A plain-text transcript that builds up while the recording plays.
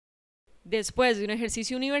Después de un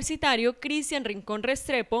ejercicio universitario, Cristian Rincón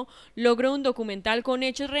Restrepo logró un documental con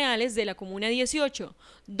hechos reales de la Comuna 18,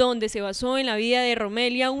 donde se basó en la vida de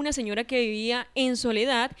Romelia, una señora que vivía en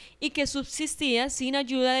Soledad y que subsistía sin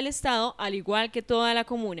ayuda del Estado, al igual que toda la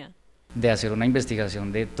comuna. De hacer una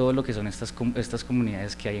investigación de todo lo que son estas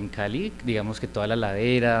comunidades que hay en Cali, digamos que toda la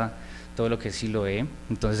ladera, todo lo que es Siloé.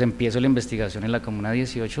 Entonces empiezo la investigación en la Comuna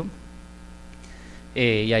 18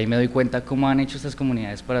 y ahí me doy cuenta cómo han hecho estas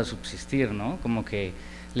comunidades para subsistir, ¿no? Como que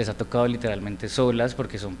les ha tocado literalmente solas,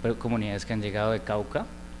 porque son comunidades que han llegado de Cauca,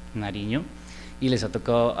 Nariño, y les ha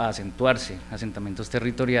tocado acentuarse, asentamientos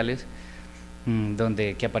territoriales,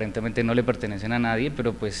 que aparentemente no le pertenecen a nadie,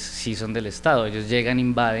 pero pues sí son del Estado. Ellos llegan,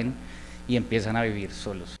 invaden y empiezan a vivir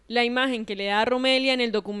solos. La imagen que le da a Romelia en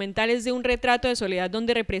el documental es de un retrato de Soledad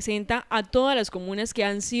donde representa a todas las comunas que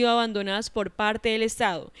han sido abandonadas por parte del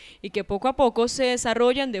Estado y que poco a poco se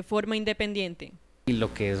desarrollan de forma independiente. Y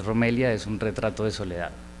lo que es Romelia es un retrato de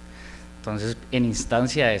Soledad. Entonces, en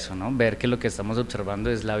instancia a eso, ¿no? Ver que lo que estamos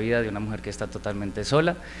observando es la vida de una mujer que está totalmente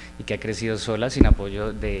sola y que ha crecido sola, sin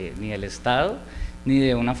apoyo ni del Estado ni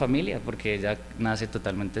de una familia, porque ella nace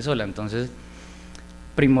totalmente sola. Entonces,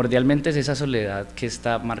 primordialmente es esa soledad que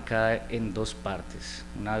está marcada en dos partes: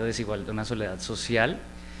 una soledad social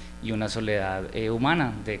y una soledad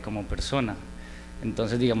humana, como persona.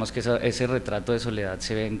 Entonces digamos que ese retrato de soledad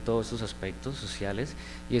se ve en todos sus aspectos sociales,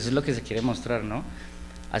 y eso es lo que se quiere mostrar, ¿no?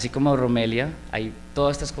 Así como Romelia, hay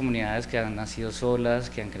todas estas comunidades que han nacido solas,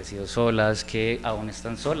 que han crecido solas, que aún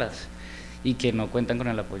están solas y que no cuentan con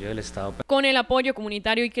el apoyo del Estado. Con el apoyo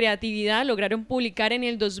comunitario y creatividad lograron publicar en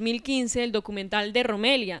el 2015 el documental de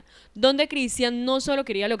Romelia, donde Cristian no solo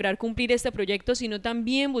quería lograr cumplir este proyecto, sino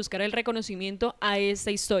también buscar el reconocimiento a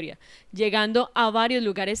esta historia. Llegando a varios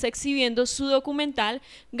lugares exhibiendo su documental,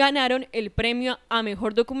 ganaron el premio a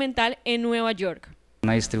Mejor Documental en Nueva York.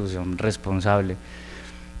 Una distribución responsable.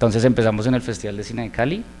 Entonces empezamos en el Festival de Cine de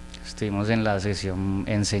Cali, estuvimos en la sesión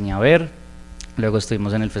Enseña a Ver, luego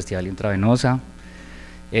estuvimos en el Festival Intravenosa,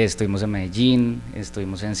 estuvimos en Medellín,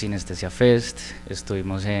 estuvimos en Sinestesia Fest,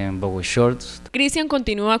 estuvimos en Bogotá Shorts. Cristian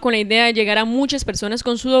continúa con la idea de llegar a muchas personas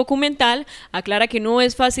con su documental. Aclara que no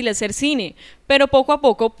es fácil hacer cine, pero poco a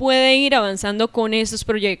poco puede ir avanzando con estos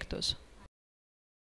proyectos.